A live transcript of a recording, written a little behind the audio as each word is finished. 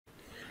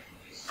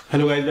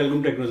Hello guys,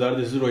 welcome to Technozar.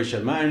 This is Rohit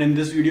Sharma, and in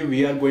this video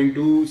we are going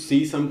to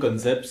see some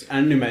concepts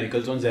and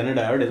numericals on Zener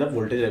Diode as a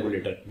voltage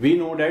regulator. We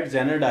know that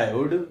Zener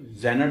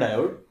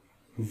Diode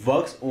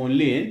works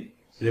only in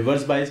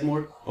reverse bias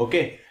mode,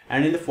 okay,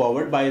 and in the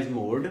forward bias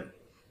mode,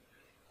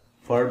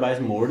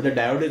 the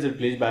diode is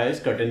replaced by a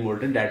curtain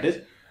voltage, that is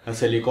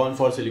silicon.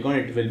 For silicon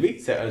it will be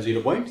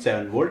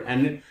 0.7 volt,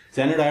 and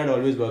Zener Diode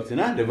always works in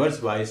a reverse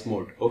bias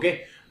mode,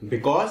 okay,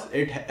 because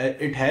it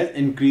has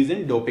increase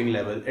in doping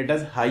level. It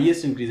has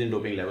highest increase in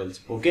doping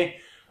levels, okay.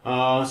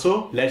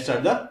 So let's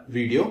start the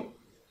video.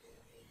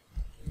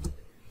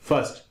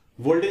 First,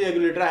 voltage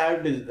regulator.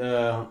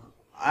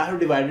 I have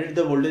divided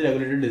the voltage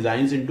regulator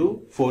designs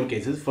into 4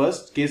 cases.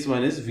 First case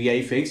 1 is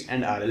VI fixed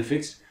and RL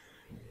fixed.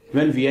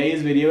 When VI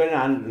is variable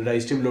and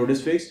resistive load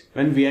is fixed.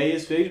 When VI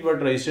is fixed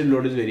but resistive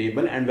load is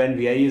variable, and when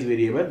VI is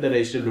variable, the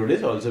resistive load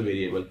is also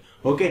variable.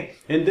 Okay.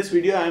 In this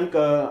video,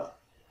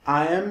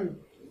 I am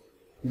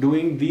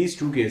doing these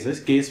 2 cases,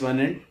 case 1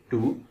 and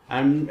 2. I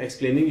am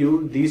explaining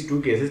you these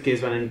 2 cases,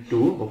 case 1 and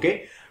 2.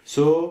 Okay.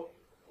 So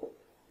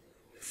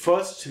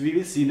first we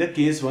will see the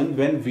case 1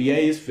 when VI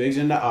is fixed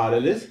and the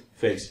RL is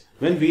fixed.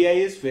 When VI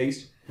is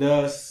fixed,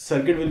 the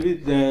circuit will be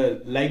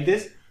like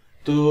this.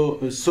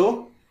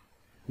 So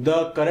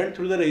the current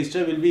through the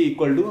resistor will be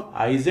equal to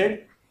IZ,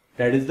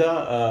 that is the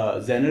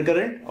Zener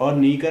current or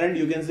knee current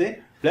you can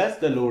say, plus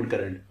the load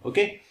current.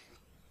 Okay.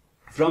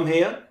 From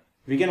here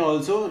we can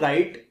also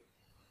write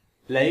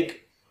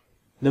like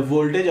the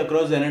voltage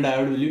across Zener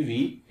diode will be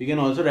V. We can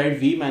also write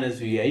V minus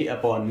VI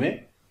upon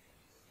में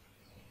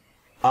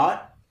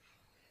R.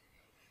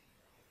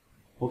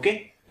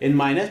 Okay. In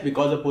minus,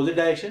 because opposite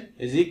direction,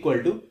 is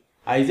equal to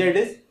IZ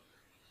is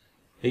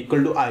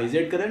equal to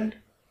IZ current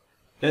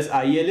plus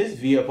IL is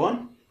V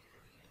upon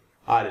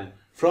RL.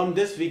 From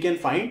this we can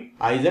find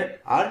IZ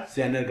or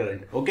Zener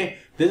current. Okay.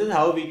 This is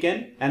how we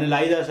can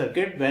analyze our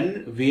circuit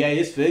when VI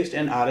is fixed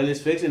and RL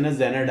is fixed in a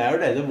Zener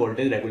diode as a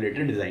voltage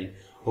regulator design.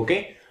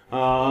 Okay.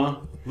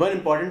 One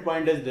important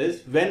point is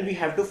this: when we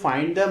have to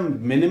find the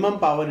minimum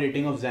power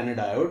rating of Zener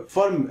diode,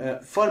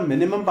 for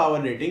minimum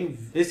power rating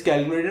is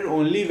calculated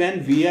only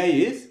when VI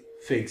is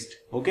fixed.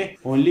 Okay,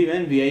 only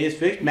when VI is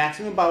fixed.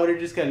 Maximum power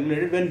rating is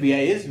calculated when VI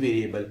is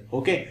variable.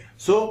 Okay,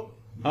 so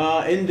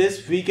in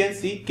this we can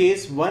see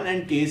case 1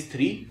 and case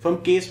 3.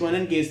 From case 1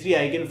 and case 3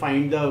 I can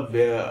find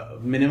the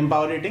minimum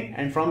power rating,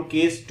 and from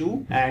case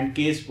 2 and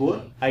case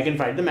 4 I can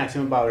find the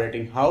maximum power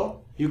rating.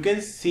 How? You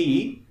can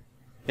see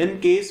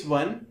in case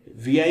 1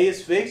 VI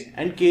is fixed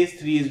and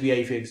case 3 is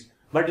VI fixed,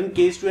 but in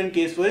case 2 and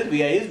case 4 is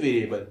VI is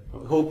variable.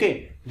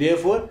 Okay,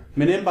 therefore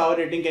minimum power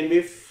rating can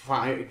be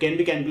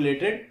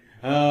calculated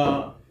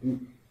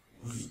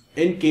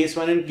in case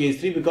 1 and case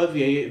 3 because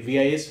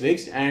VI is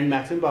fixed, and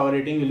maximum power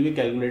rating will be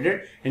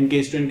calculated in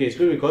case 2 and case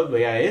 4 because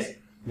VI is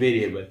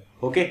variable.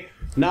 Okay.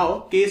 Now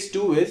case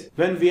 2 is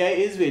when VI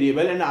is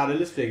variable and RL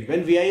is fixed.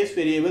 When VI is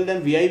variable,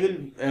 then VI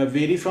will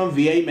vary from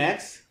VI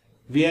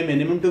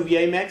minimum to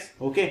VI max.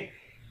 Okay.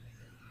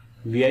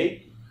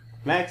 VI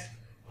max,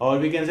 or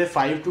we can say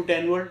 5 to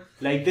 10 volt,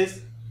 like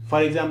this.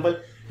 For example,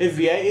 if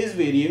VI is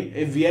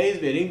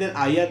varying, then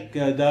IR,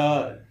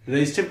 the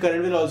resistive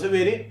current will also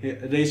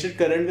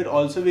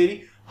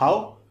vary.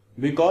 How?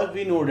 Because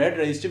we know that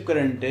resistive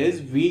current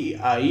is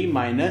VI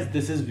minus,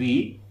 this is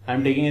V, I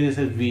am taking this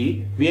as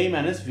V, VI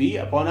minus V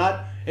upon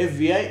R. If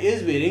VI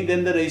is varying,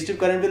 then the resistive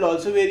current will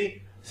also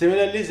vary.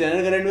 Similarly,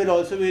 Zener current will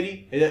also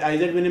vary,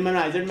 IZ minimum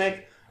and IZ max,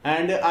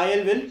 and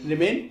IL will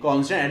remain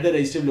constant, and the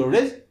resistive load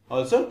is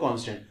also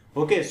constant.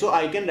 Okay, so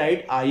I can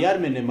write IR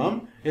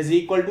minimum is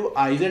equal to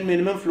IZ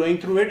minimum flowing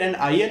through it and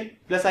IL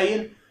plus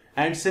IL,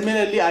 and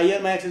similarly IR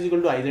max is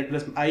equal to IZ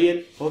plus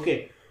IL.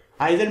 Okay,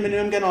 IZ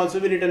minimum can also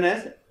be written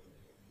as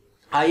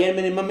IR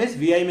minimum is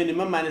VI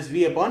minimum minus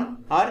V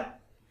upon R.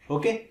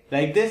 Okay,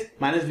 like this,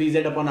 minus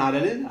VZ upon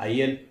RL is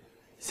IL.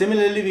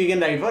 Similarly we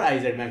can write for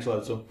IZ max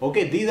also.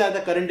 Okay, these are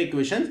the current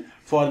equations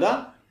for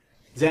the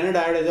Zener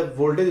diode as a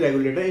voltage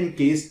regulator in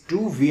case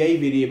 2 VI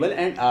variable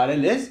and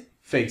RL is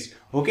fixed.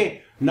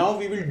 Okay, now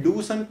we will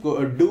do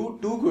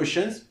 2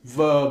 questions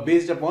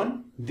based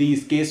upon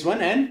these, case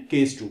 1 and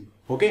case 2.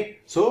 Okay,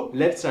 so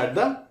let's start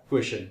the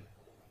question.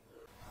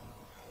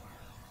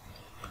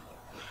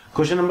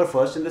 Question number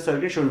first: in the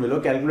circuit shown below,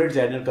 calculate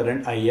Zener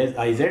current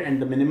IZ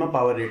and the minimum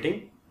power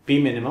rating P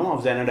minimum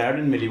of Zener diode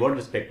in milliwatt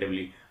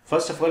respectively.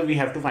 First of all, we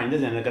have to find the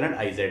Zener current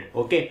IZ.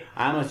 Okay,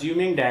 I am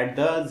assuming that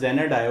the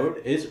Zener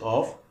diode is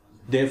off,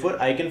 therefore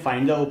I can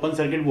find the open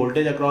circuit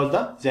voltage across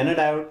the Zener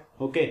diode.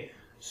 Okay,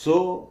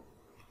 so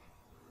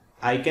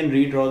I can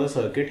redraw the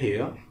circuit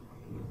here.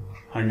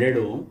 100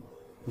 ohm,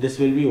 this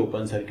will be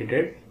open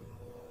circuited,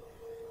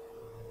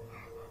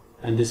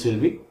 and this will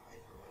be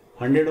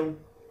 100 ohm,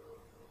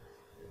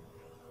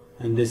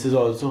 and this is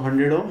also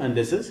 100 ohm, and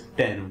this is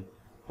 10 ohm.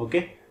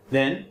 Okay,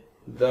 then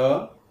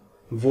the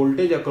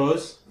voltage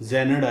across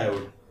Zener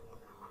diode,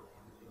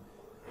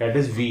 that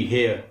is V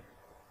here,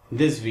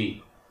 this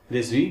V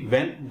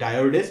when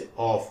diode is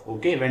off.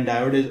 Okay, when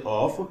diode is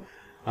off,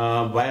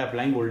 by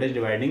applying voltage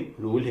dividing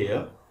rule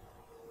here,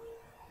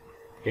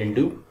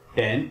 into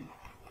 10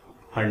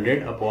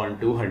 100 upon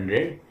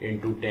 200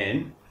 into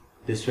 10.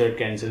 This will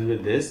cancel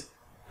with this.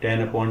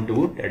 10 upon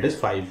 2, that is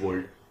 5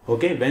 volt.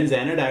 Okay, when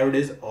Zener diode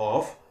is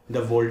off,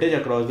 the voltage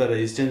across the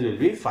resistance will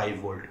be 5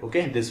 volt.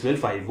 Okay, this will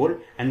 5 volt.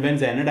 And when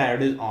Zener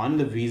diode is on,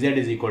 the Vz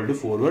is equal to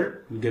 4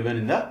 volt given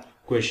in the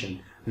question.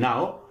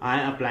 Now I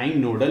am applying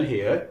nodal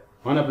here.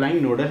 On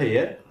applying nodal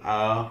here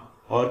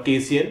or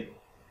KCL,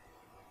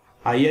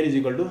 IR is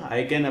equal to,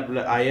 I can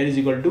apply IR is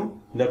equal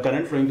to the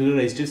current flowing through the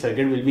resistive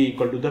circuit will be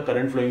equal to the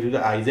current flowing through the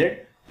IZ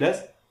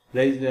plus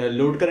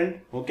load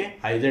current. Okay,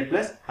 IZ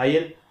plus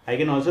IL. I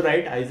can also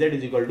write IZ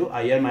is equal to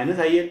IR minus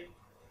IL.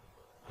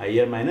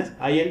 IR minus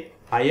IL.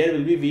 IR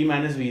will be V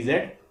minus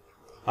Vz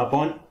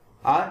upon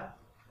R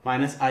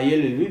minus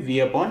IL will be V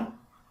upon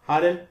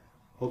RL.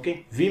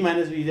 Okay, V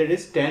minus Vz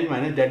is 10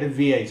 minus, that is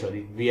VI,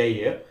 sorry, VI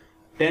here.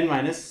 10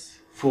 minus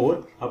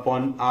 4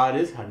 upon R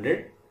is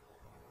 100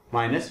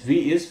 minus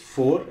V is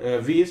 4,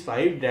 V is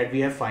 5 that we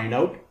have find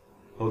out.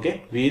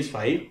 Okay, V is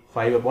 5,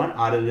 5 upon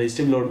RL,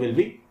 resistive load will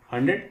be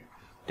 100.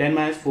 10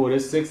 minus 4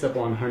 is 6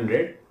 upon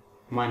 100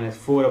 minus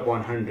 4 upon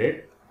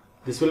 100.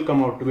 This will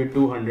come out to be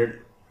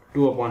 200,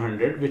 2 upon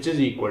 100, which is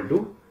equal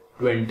to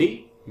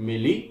 20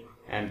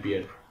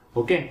 milliampere.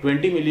 Okay,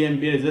 20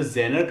 milliampere is the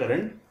Zener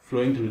current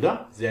flowing through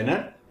the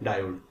Zener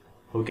diode.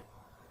 Okay,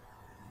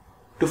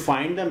 to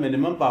find the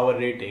minimum power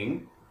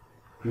rating,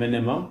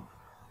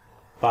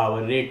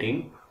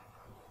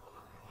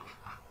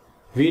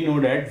 we know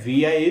that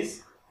Vi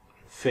is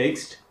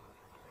fixed,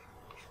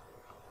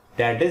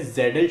 that is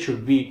ZL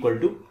should be equal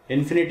to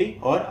infinity,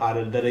 or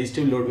RL, the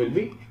resistive load will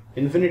be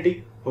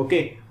infinity.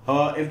 Okay,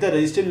 if the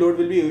resistive load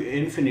will be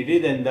infinity,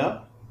 then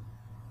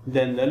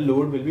the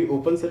load will be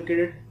open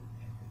circuited,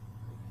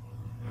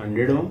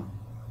 100 ohm.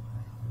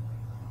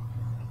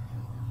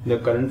 The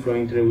current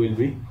flowing through will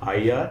be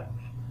IR.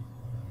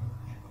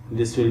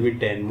 This will be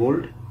 10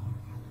 volt.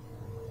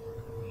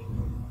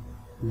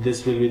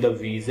 This will be the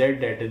Vz,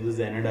 that is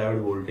the Zener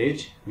diode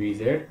voltage,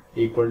 Vz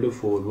equal to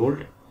 4 volt.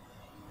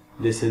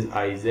 This is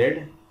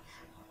IZ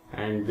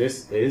and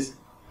this is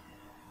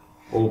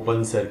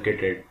open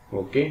circuited.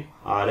 Okay,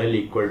 RL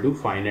equal to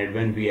finite.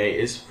 When Vi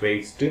is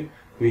fixed,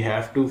 we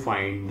have to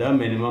find the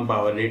minimum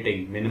power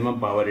rating. Minimum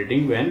power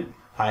rating when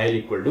IL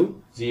equal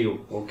to 0.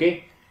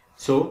 Okay,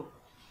 so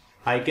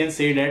I can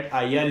say that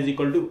IR is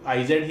equal to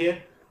IZ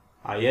here.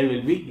 IR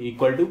will be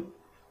equal to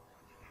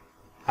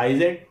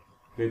IZ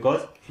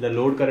because the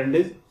load current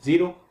is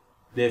 0.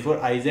 Therefore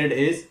IZ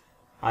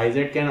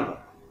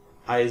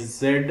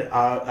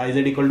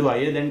equal to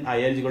IR, then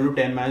IR is equal to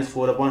 10 minus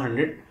 4 upon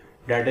 100,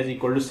 that is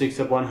equal to 6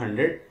 upon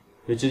 100,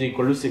 which is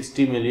equal to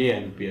 60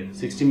 milliampere.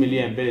 60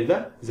 milliampere is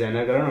the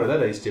Zener current or the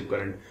resistive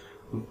current.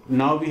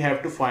 Now we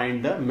have to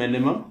find the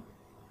minimum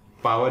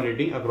power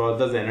rating across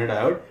the Zener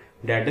diode,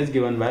 that is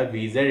given by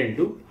Vz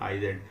into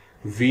Iz.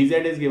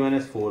 Vz is given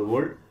as 4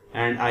 volt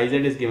and Iz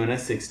is given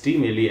as 60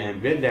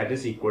 milliampere, that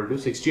is equal to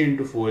 60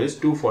 into 4 is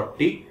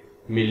 240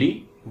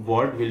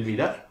 milliwatt will be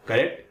the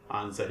correct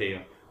answer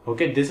here.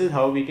 Okay, this is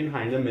how we can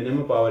find the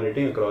minimum power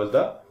rating across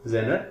the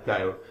Zener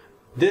diode.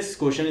 This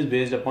question is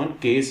based upon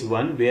case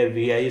 1 where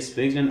Vi is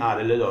fixed and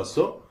RL is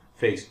also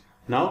fixed.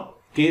 Now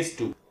case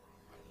 2.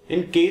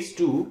 In case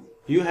 2,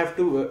 you have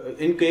to,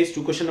 in case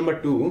 2, question number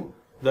 2,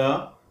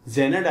 the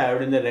Zener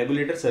diode in the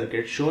regulator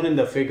circuit shown in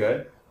the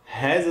figure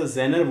has a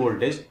Zener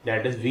voltage,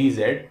 that is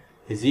Vz,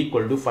 is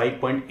equal to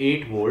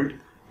 5.8 volt,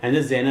 and the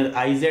Zener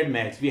Iz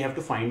max, we have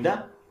to find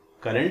the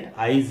current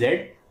Iz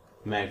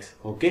max.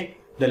 Okay,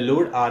 the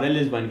load RL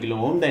is 1 kilo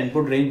ohm, the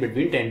input range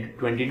between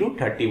 20 to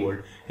 30 volt.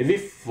 If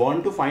we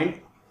want to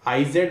find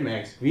Iz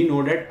max, we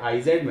know that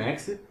Iz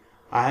max,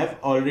 I have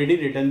already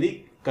written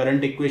the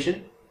current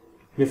equation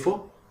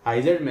before.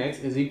 Iz max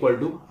is equal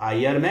to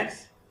IR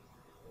max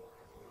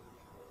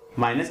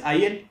minus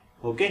IL.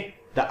 Okay,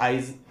 the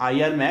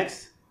IR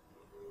max,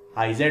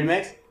 Iz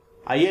max,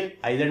 IL,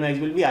 Iz max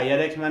will be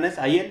IRX minus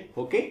IL.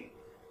 Okay,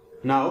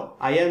 now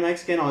IR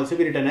max can also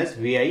be written as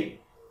Vi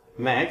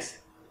max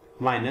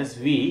minus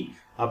V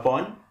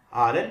upon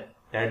RL,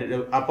 that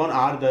is upon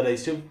R, the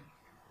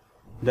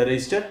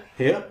resistor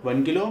here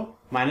 1 kilo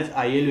minus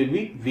IL will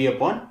be V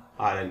upon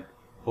RL.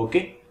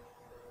 Okay,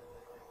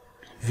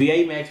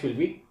 Vi max will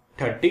be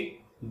 30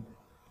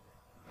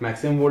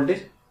 maximum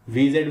voltage,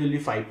 Vz will be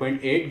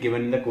 5.8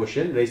 given in the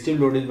question, resistive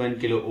load is 1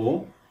 kilo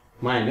ohm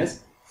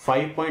minus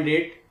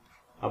 5.8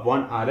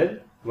 upon RL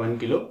 1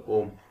 kilo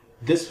ohm.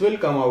 This will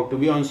come out to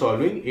be, on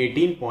solving,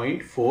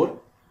 18.4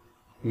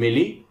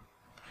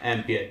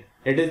 milliampere.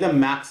 It is the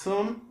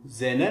maximum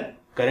Zener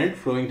current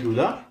flowing through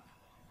the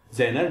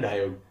Zener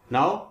diode.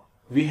 Now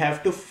we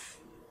have to,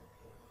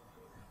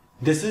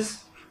 this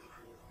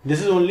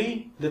is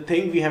only the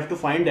thing we have to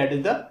find, that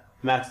is the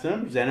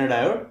maximum Zener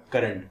diode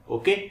current.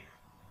 Okay,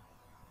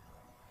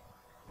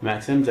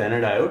 maximum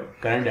Zener diode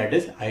current, that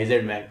is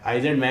Iz max.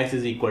 Iz max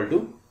is equal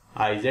to,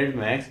 Iz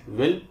max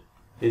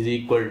is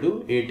equal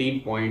to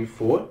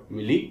 18.4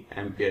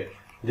 milliampere.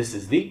 This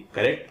is the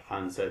correct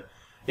answer.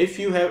 If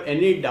you have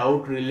any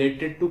doubt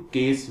related to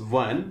case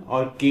 1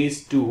 or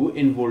case 2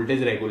 in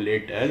voltage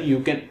regulator,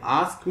 you can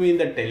ask me in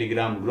the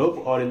Telegram group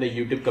or in the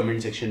YouTube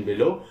comment section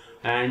below.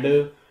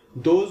 And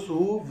those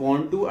who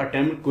want to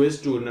attempt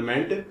quiz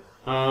tournament,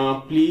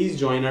 please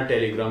join our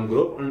Telegram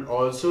group, and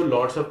also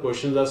lots of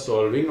questions are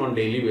solving on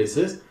daily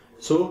basis,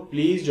 so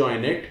please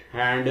join it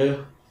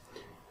and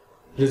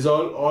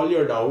resolve all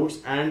your doubts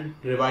and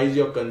revise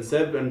your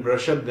concept and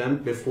brush up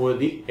them before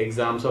the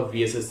exams of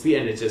VSSC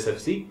and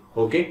HSFC.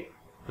 Okay,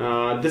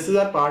 this is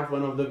our part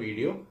 1 of the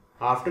video.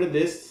 After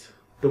this,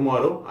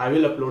 tomorrow I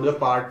will upload the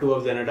part 2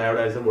 of Zener Diode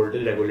as a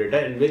voltage regulator,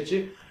 in which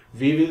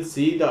we will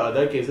see the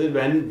other cases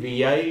when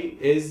VI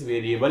is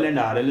variable and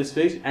RL is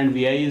fixed, and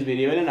VI is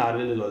variable and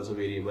RL is also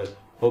variable.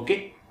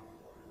 Okay,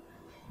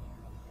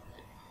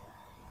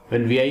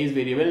 when VI is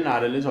variable and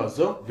RL is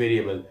also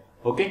variable.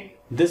 Okay,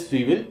 this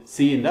we will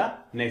see in the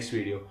next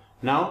video.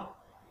 Now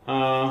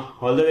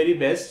all the very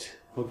best.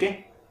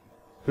 Okay,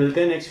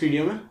 मिलते हैं next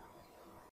video में.